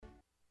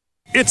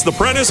It's the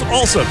Prentice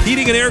Alsop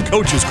Heating and Air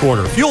Coaches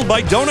Corner, fueled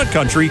by Donut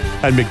Country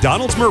and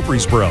McDonald's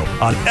Murfreesboro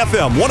on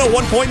FM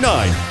 101.9,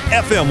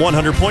 FM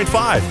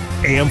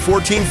 100.5, AM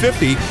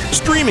 1450,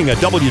 streaming at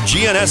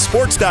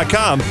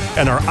WGNSSports.com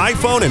and our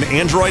iPhone and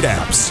Android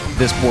apps.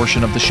 This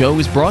portion of the show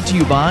is brought to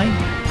you by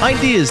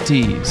Ideas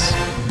Tees,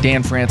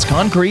 Dan France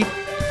Concrete,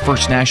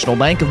 First National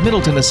Bank of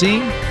Middle Tennessee,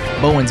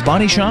 Bowen's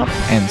Body Shop,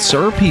 and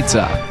Sir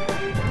Pizza.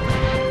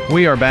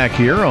 We are back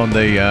here on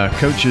the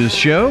Coaches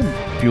Show,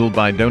 fueled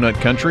by Donut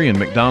Country and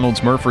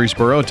McDonald's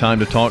Murfreesboro. Time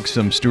to talk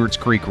some Stewart's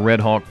Creek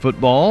Red Hawk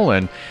football,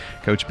 and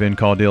Coach Ben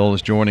Caudill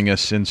is joining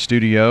us in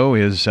studio.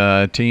 His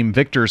team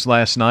victors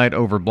last night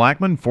over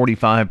Blackman,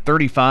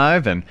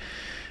 45-35,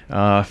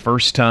 and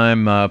first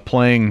time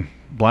playing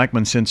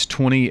Blackman since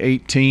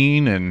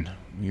 2018, and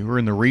you were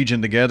in the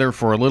region together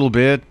for a little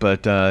bit,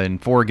 but in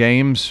 4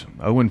 games,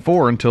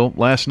 0-4 until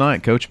last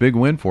night. Coach, big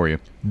win for you.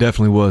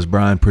 Definitely was,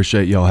 Brian.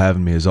 Appreciate y'all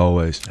having me as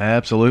always.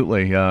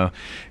 Absolutely.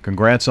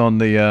 Congrats on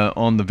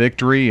the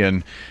victory,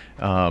 and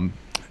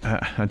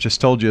I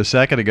just told you a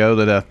second ago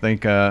that I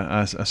think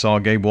I saw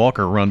Gabe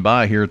Walker run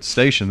by here at the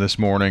station this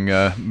morning.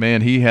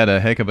 Man, he had a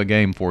heck of a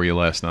game for you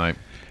last night.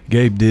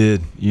 Gabe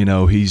did. You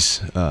know, he's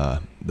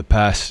the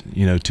past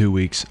 2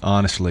 weeks.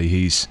 Honestly,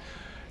 he's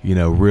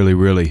really,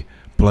 really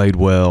played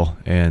well,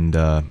 and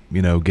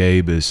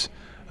Gabe is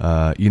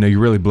you're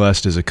really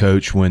blessed as a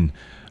coach when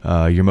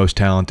your most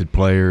talented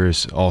player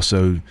is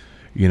also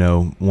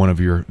one of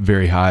your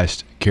very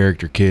highest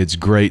character kids,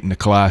 great in the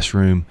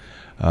classroom,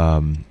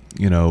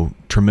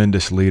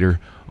 tremendous leader,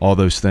 all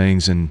those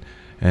things,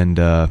 and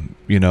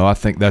I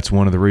think that's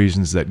one of the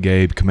reasons that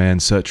Gabe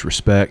commands such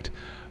respect,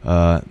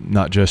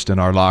 not just in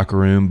our locker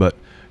room but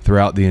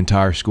throughout the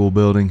entire school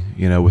building,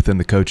 within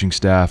the coaching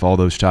staff, all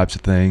those types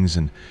of things.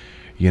 And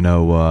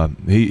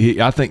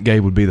I think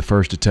Gabe would be the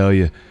first to tell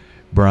you,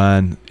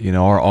 Brian,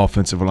 our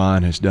offensive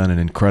line has done an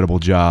incredible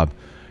job,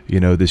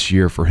 this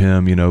year for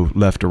him,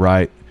 left to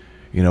right.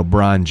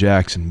 Brian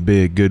Jackson,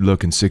 big,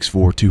 good-looking,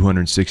 6'4",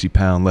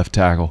 260-pound left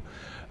tackle.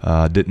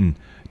 Didn't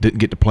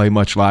get to play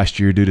much last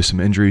year due to some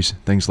injuries,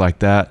 things like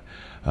that.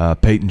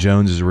 Peyton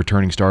Jones is a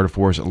returning starter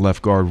for us at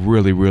left guard,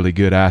 really, really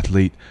good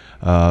athlete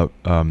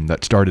that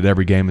started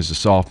every game as a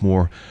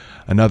sophomore.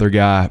 Another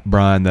guy,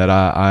 Brian, that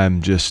I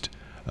am just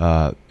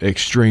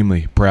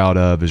extremely proud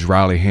of is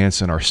Riley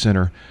Hansen, our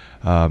center.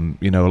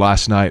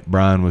 Last night,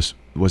 Brian, was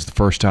the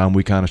first time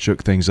we kind of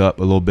shook things up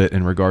a little bit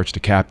in regards to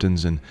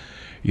captains. And,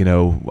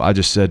 I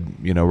just said,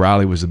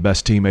 Riley was the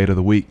best teammate of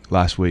the week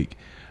last week.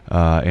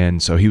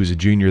 And so he was a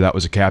junior that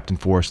was a captain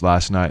for us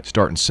last night,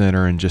 starting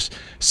center, and just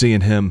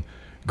seeing him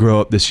grow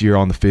up this year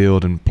on the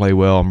field and play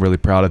well. I'm really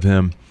proud of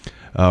him.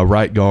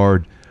 Right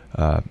guard,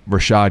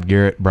 Rashad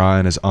Garrett,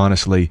 Brian, is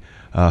honestly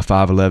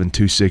 5'11",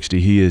 260.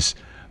 He is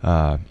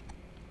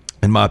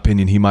in my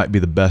opinion, he might be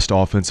the best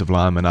offensive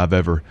lineman I've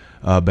ever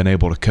been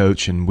able to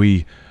coach. And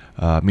me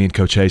and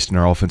Coach Haston,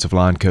 our offensive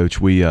line coach,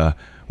 we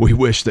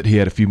wish that he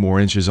had a few more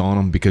inches on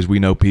him, because we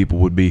know people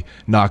would be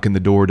knocking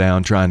the door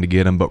down trying to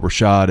get him. But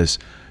Rashad is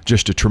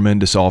just a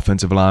tremendous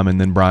offensive lineman.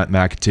 Then Bryant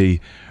McAtee,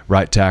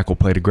 right tackle,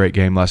 played a great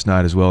game last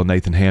night as well.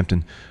 Nathan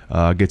Hampton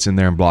gets in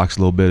there and blocks a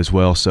little bit as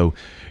well. So,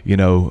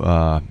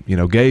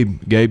 Gabe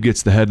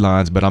gets the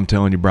headlines, but I'm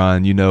telling you,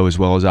 Brian, as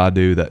well as I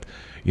do that,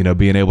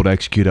 being able to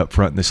execute up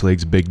front in this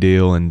league's a big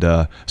deal. And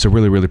so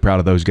really, really proud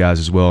of those guys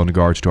as well in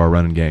regards to our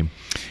running game.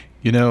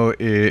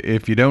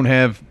 If you don't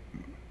have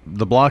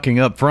the blocking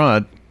up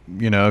front,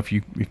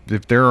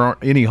 if there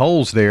aren't any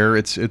holes there,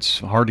 it's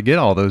hard to get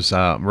all those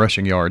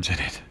rushing yards in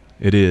it.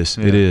 It is.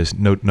 Yeah. It is.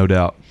 No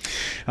doubt.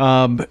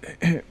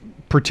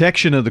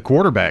 Protection of the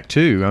quarterback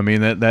too. I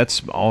mean,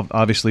 that's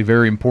obviously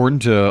very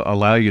important to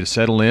allow you to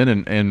settle in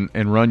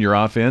and run your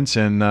offense.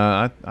 And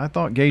I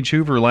thought Gage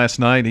Hoover last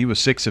night, he was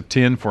 6 of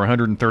 10 for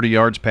 130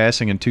 yards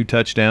passing and 2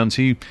 touchdowns.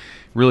 He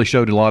really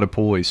showed a lot of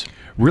poise.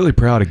 Really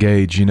proud of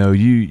Gage.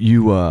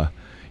 You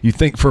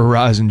think for a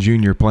rising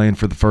junior playing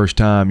for the first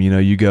time,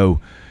 you go,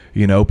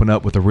 open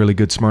up with a really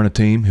good Smyrna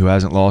team who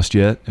hasn't lost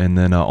yet, and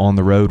then on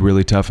the road,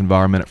 really tough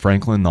environment at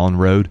Franklin, on the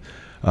road.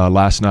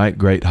 Last night,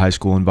 great high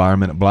school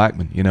environment at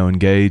Blackman. And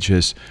Gage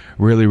has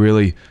really,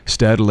 really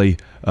steadily,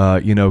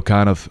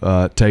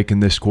 taken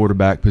this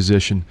quarterback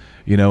position,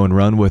 and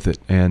run with it.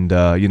 And,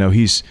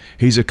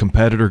 he's a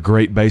competitor,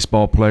 great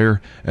baseball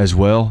player as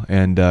well.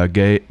 And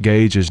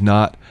Gage is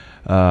not,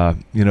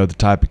 the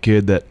type of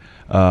kid that,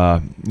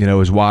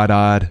 is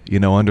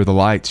wide-eyed, under the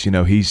lights.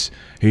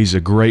 He's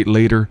a great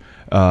leader.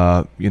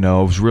 I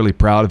was really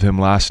proud of him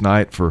last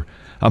night.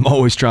 I'm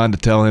always trying to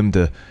tell him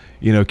to,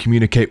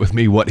 communicate with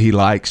me what he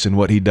likes and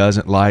what he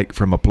doesn't like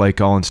from a play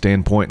calling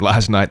standpoint.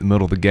 Last night in the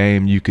middle of the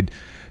game, you could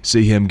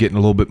see him getting a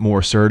little bit more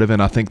assertive,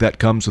 and I think that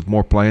comes with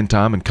more playing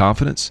time and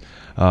confidence.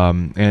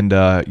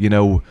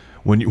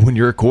 when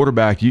you're a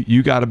quarterback,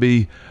 you got to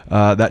be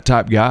that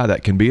type guy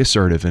that can be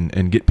assertive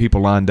and get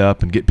people lined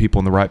up and get people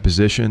in the right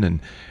position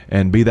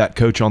and be that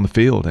coach on the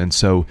field. And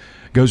so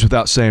goes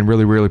without saying,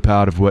 really, really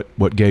proud of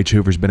what Gage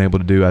Hoover's been able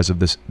to do as of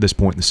this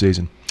point in the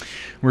season.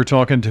 We're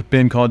talking to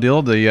Ben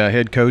Caudill, the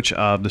head coach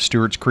of the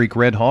Stewart's Creek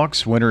Red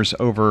Hawks, winners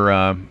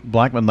over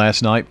Blackman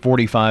last night,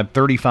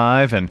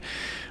 45-35. And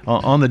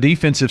on the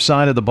defensive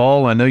side of the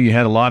ball, I know you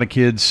had a lot of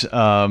kids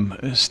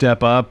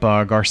step up.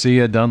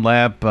 Garcia,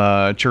 Dunlap,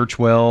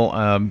 Churchwell.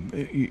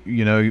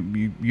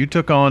 You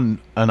took on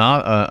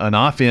an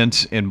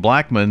offense in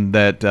Blackman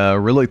that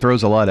really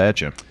throws a lot at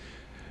you.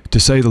 To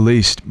say the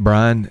least,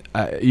 Brian,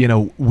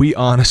 we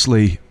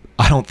honestly,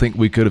 I don't think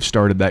we could have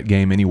started that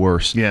game any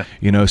worse. Yeah.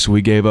 So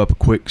we gave up a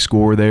quick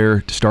score there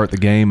to start the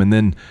game, and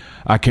then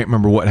I can't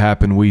remember what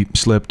happened. We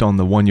slipped on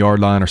the 1 yard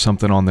line or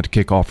something on the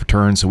kickoff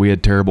return, so we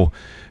had terrible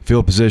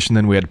field position.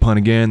 Then we had to punt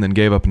again, then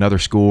gave up another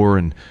score,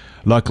 and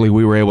luckily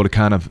we were able to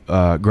kind of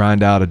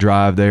grind out a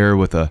drive there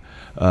with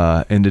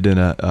ended in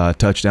a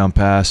touchdown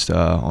pass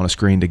on a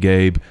screen to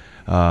Gabe.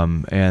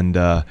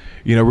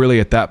 Really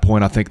at that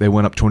point, I think they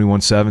went up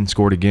 21-7,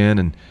 scored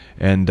again,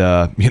 and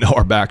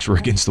our backs were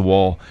against the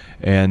wall,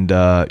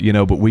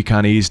 but we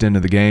kind of eased into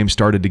the game,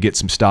 started to get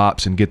some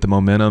stops and get the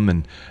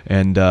momentum,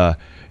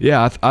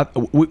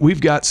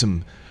 we've got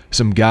some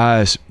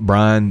guys,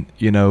 Brian,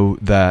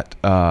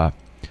 that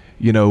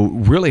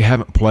really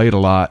haven't played a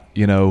lot,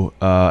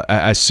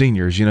 as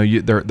seniors.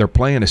 They're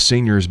playing as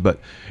seniors, but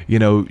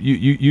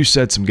you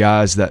said some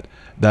guys that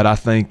I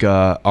think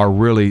are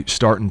really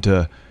starting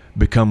to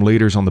become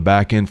leaders on the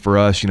back end for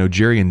us.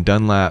 Jerry and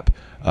Dunlap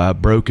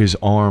broke his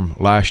arm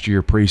last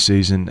year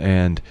preseason,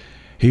 and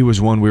he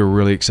was one we were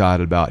really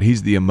excited about.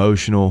 He's the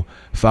emotional,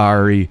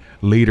 fiery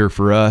leader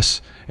for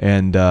us,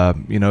 and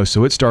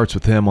so it starts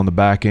with him on the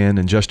back end.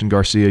 And Justin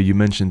Garcia, you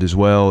mentioned as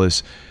well,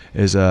 is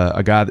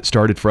a guy that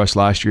started for us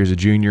last year as a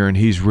junior, and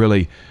he's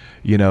really,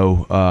 he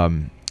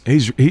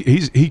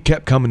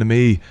kept coming to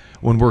me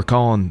when we're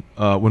on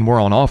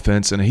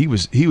offense, and he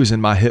was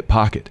in my hip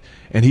pocket,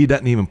 and he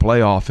doesn't even play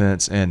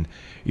offense. And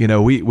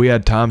we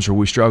had times where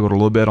we struggled a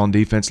little bit on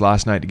defense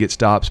last night to get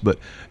stops, but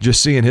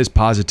just seeing his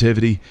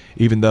positivity,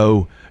 even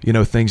though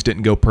things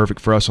didn't go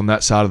perfect for us on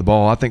that side of the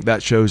ball, I think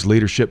that shows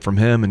leadership from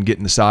him and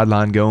getting the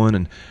sideline going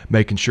and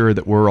making sure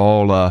that we're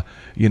all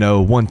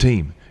one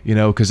team.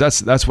 Because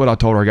that's what I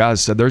told our guys.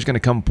 I said there's going to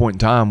come a point in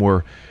time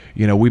where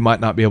we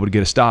might not be able to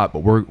get a stop, but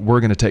we're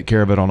going to take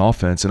care of it on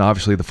offense. And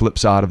obviously the flip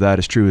side of that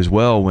is true as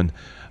well. When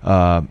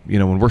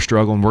we're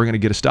struggling, we're going to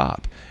get a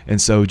stop. And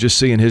so just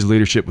seeing his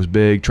leadership was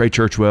big. Trey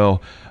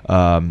Churchwell,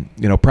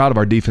 proud of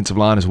our defensive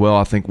line as well.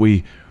 I think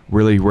we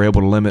really were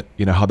able to limit,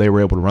 how they were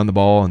able to run the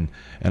ball.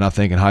 And I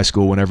think in high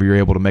school, whenever you're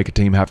able to make a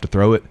team have to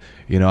throw it,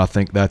 I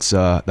think that's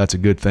a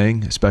good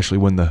thing, especially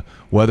when the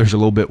weather's a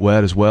little bit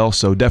wet as well.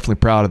 So definitely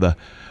proud of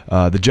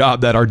the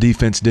job that our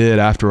defense did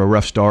after a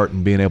rough start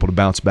and being able to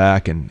bounce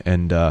back and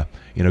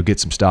get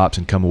some stops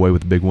and come away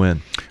with a big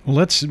win. Well,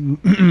 let's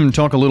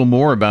talk a little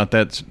more about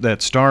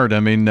that start. I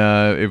mean,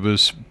 it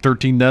was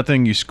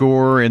 13-0. You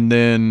score, and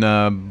then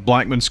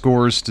Blackman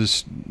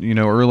scores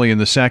early in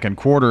the second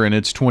quarter, and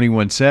it's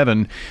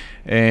 21-7,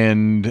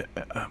 and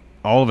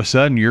all of a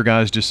sudden your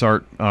guys just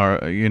shoot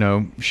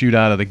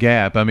out of the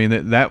gap. I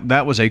mean,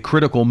 that was a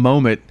critical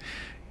moment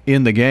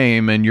in the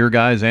game, and your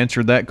guys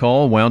answered that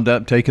call, wound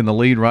up taking the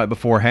lead right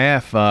before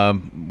half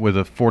with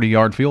a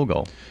 40-yard field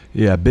goal.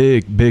 Yeah,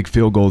 big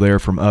field goal there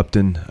from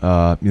Upton,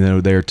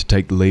 there to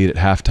take the lead at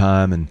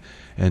halftime.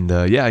 And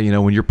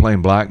when you're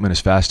playing Blackman as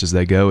fast as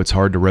they go, it's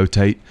hard to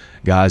rotate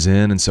guys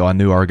in. And so I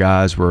knew our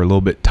guys were a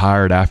little bit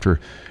tired after,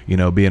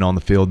 being on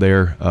the field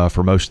there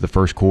for most of the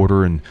first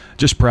quarter, and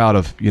just proud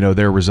of,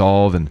 their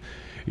resolve. And,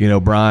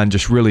 Brian,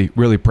 just really,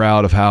 really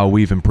proud of how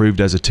we've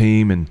improved as a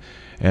team.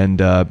 And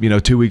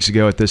 2 weeks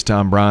ago at this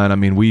time, Brian, I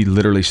mean, we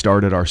literally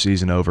started our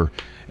season over,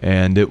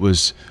 and it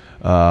was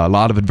a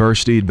lot of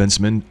adversity. It'd been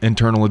some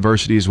internal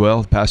adversity as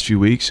well the past few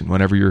weeks. And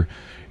whenever you're,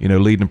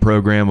 leading a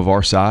program of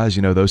our size,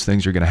 those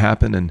things are going to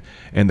happen.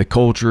 And the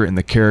culture and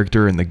the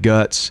character and the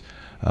guts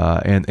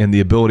and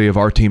the ability of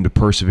our team to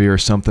persevere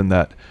is something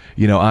that,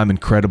 I'm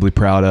incredibly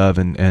proud of.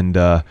 And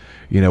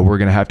we're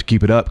going to have to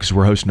keep it up because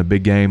we're hosting a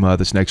big game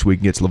this next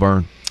week against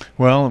Laverne.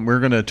 Well, we're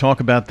going to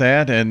talk about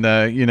that. And,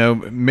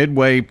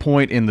 midway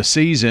point in the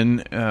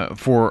season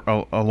for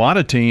a lot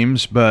of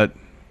teams, but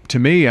to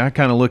me, I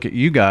kind of look at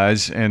you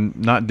guys, and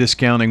not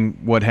discounting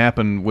what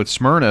happened with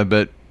Smyrna,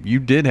 but you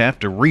did have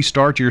to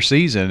restart your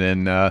season.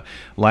 And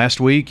last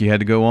week you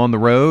had to go on the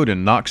road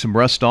and knock some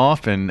rust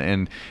off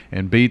and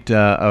beat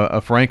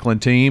a Franklin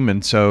team.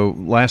 And so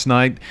last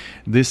night,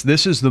 this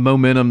is the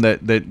momentum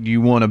that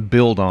you want to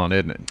build on,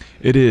 isn't it?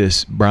 It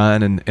is,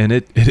 Brian, and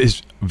it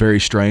is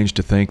very strange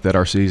to think that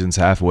our season's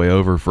halfway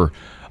over for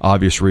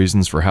obvious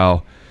reasons for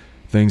how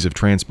things have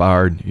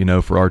transpired,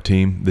 for our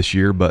team this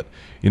year. But,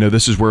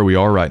 this is where we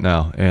are right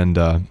now. And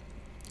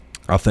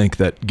I think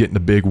that getting the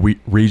big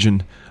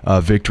region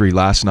victory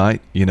last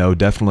night,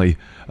 definitely,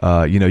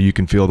 you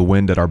can feel the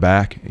wind at our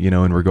back,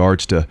 in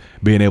regards to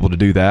being able to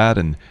do that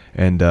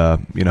and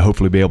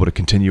hopefully be able to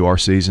continue our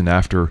season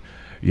after,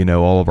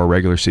 all of our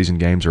regular season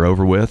games are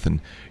over with. And,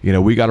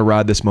 we got to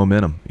ride this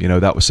momentum.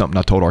 That was something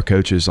I told our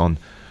coaches on,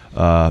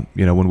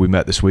 when we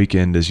met this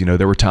weekend is,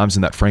 there were times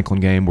in that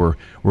Franklin game where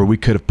we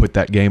could have put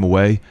that game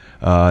away.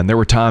 And there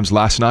were times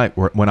last night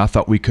when I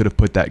thought we could have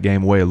put that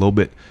game away a little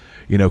bit,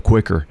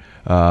 quicker.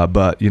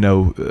 But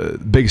the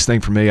biggest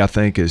thing for me, I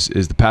think, is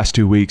the past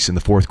 2 weeks in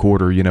the fourth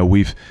quarter.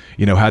 We've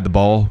had the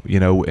ball,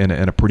 in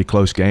a pretty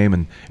close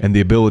game, and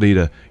the ability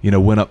to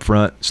win up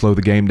front, slow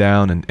the game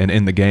down, and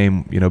in the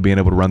game, being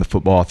able to run the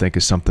football, I think,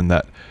 is something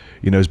that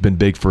has been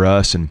big for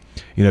us. And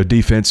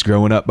defense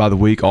growing up by the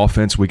week.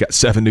 Offense, we got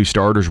 7 new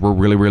starters. We're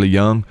really, really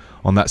young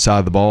on that side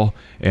of the ball,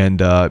 and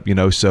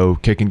so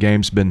kicking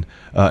game's been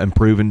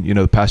improving.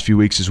 The past few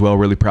weeks as well.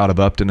 Really proud of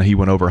Upton. He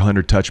went over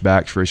 100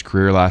 touchbacks for his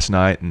career last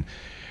night, and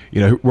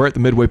we're at the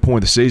midway point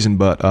of the season,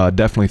 but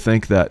definitely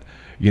think that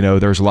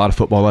there's a lot of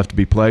football left to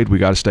be played. We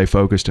got to stay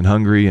focused and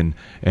hungry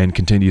and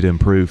continue to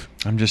improve.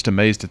 I'm just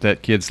amazed at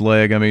that kid's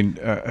leg. I mean,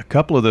 a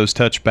couple of those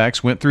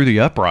touchbacks went through the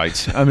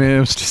uprights. I mean, it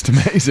was just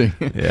amazing.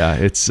 Yeah,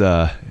 it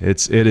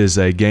is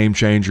a game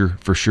changer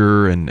for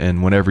sure.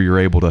 And whenever you're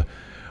able to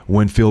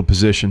win field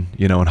position,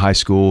 in high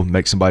school,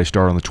 make somebody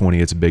start on the 20,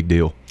 it's a big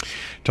deal.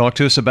 Talk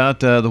to us about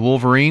the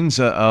Wolverines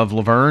of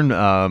Laverne.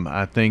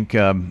 I think,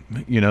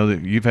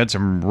 you've had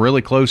some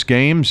really close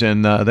games,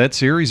 and that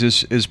series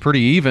is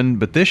pretty even.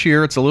 But this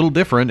year it's a little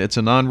different. It's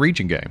a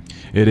non-region game.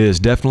 It is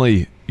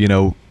definitely,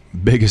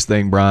 biggest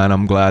thing, Brian.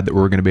 I'm glad that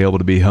we're going to be able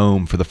to be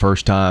home for the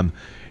first time,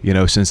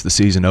 since the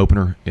season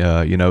opener.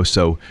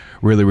 So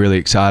really, really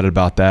excited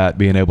about that,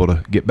 being able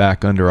to get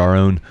back under our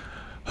own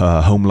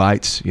home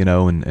lights,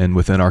 and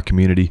within our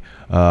community.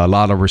 A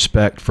lot of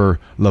respect for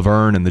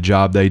Laverne and the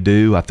job they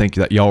do. I think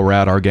that y'all were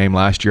at our game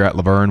last year at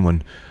Laverne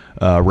when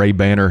Ray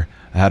Banner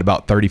had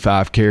about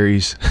 35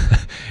 carries,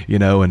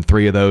 and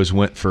 3 of those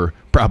went for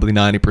probably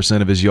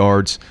 90% of his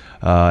yards.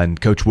 And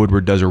Coach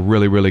Woodward does a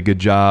really, really good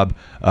job.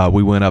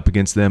 We went up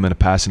against them in a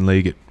passing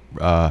league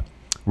at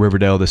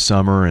Riverdale this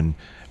summer, and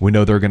we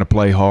know they're going to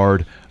play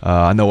hard.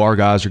 I know our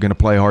guys are going to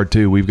play hard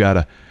too. We've got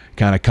to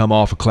kind of come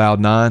off of cloud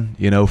 9,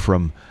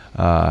 from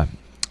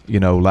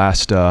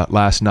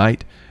last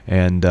night,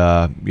 and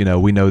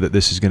we know that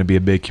this is going to be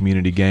a big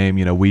community game.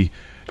 We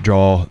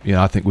draw,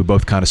 I think we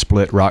both kind of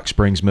split Rock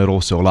Springs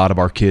Middle, so a lot of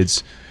our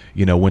kids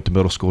went to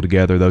middle school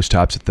together, those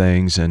types of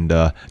things, and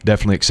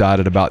definitely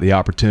excited about the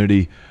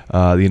opportunity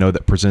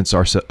that presents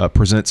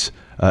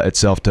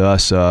itself to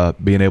us,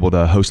 being able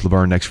to host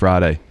Laverne next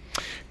Friday.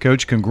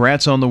 Coach,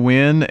 congrats on the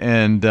win,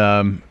 and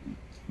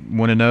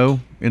want to know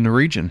in the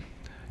region.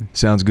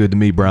 Sounds good to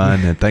me,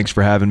 Brian, and thanks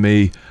for having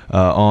me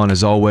on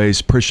as always.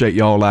 Appreciate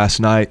y'all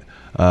last night,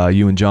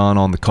 you and John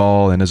on the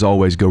call, and as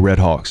always, go Red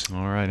Hawks.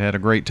 All right, had a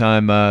great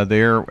time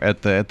there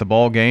at the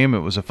ball game. It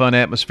was a fun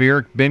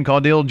atmosphere. Ben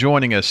Caudill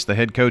joining us, the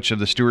head coach of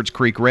the Stewart's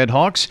Creek Red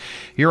Hawks,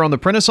 here on the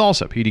Prentice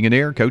Allsup Heating and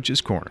Air Coach's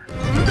Corner.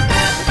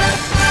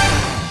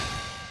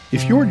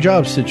 If your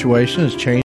job situation has changed